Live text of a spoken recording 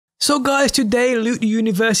So guys, today Loot the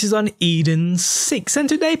Universe is on EDEN-6, and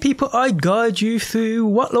today people I guide you through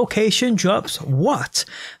what location drops what.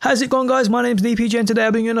 How's it going guys? My name's DPJ and today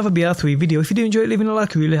I'll bring you another BR3 video. If you do enjoy it, leaving a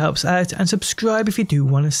like really helps out, and subscribe if you do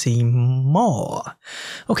want to see more.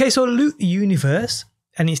 Okay, so Loot the Universe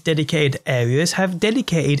and its dedicated areas have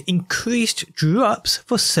dedicated increased drops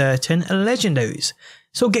for certain legendaries.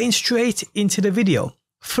 So getting straight into the video.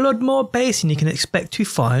 Floodmore Basin, you can expect to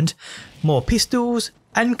find more pistols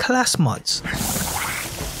and class mods.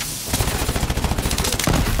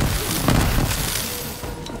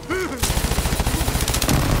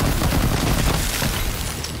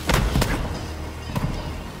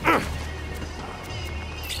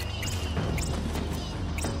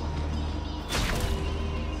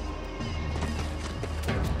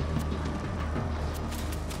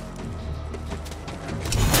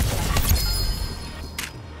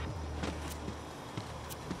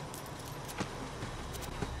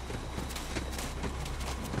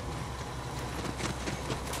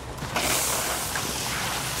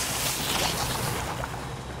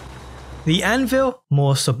 The Anvil,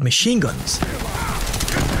 more submachine guns.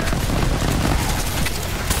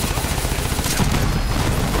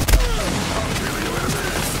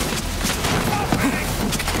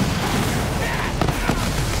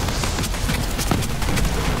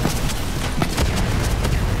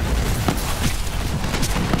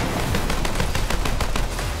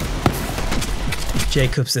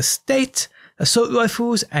 Jacob's Estate, assault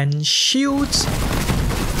rifles and shields.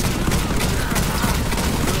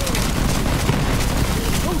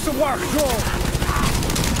 Work,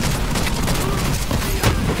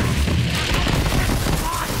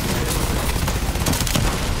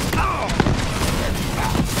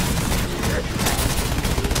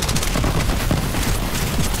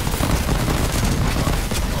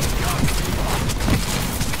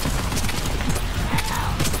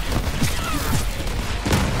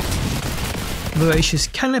 Voracious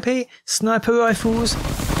canopy, sniper rifles.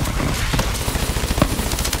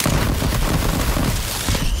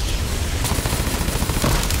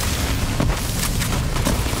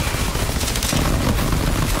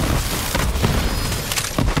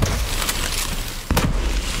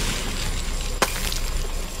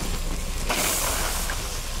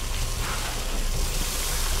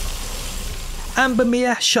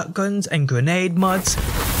 Ambermere shotguns and grenade mods.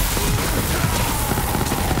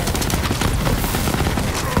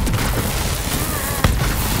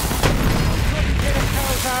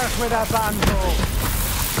 with a bundle.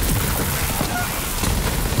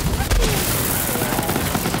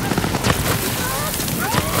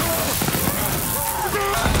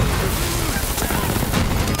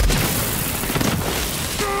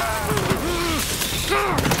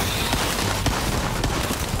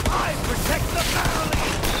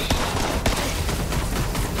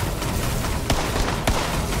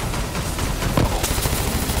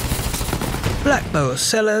 Black barrel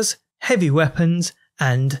cellars, heavy weapons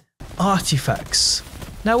and artifacts.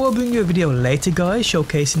 Now we'll bring you a video later guys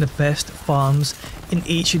showcasing the best farms in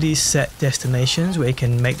each of these set destinations where you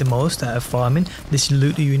can make the most out of farming this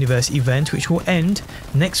Loot the Universe event, which will end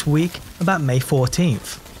next week about May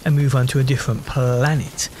 14th and move on to a different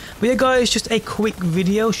planet. But yeah guys, just a quick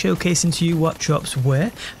video showcasing to you what drops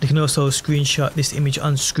where. You can also screenshot this image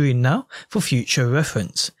on screen now for future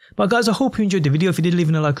reference. But guys, I hope you enjoyed the video. If you did,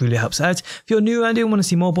 leaving a like really helps out. If you're new around here and want to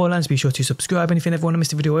see more Borderlands, be sure to subscribe. And if you never want to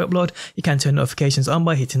miss a video I upload, you can turn notifications on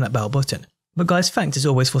by hitting that bell button. But guys, thanks as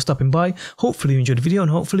always for stopping by. Hopefully you enjoyed the video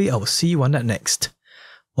and hopefully I will see you on that next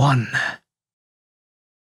one.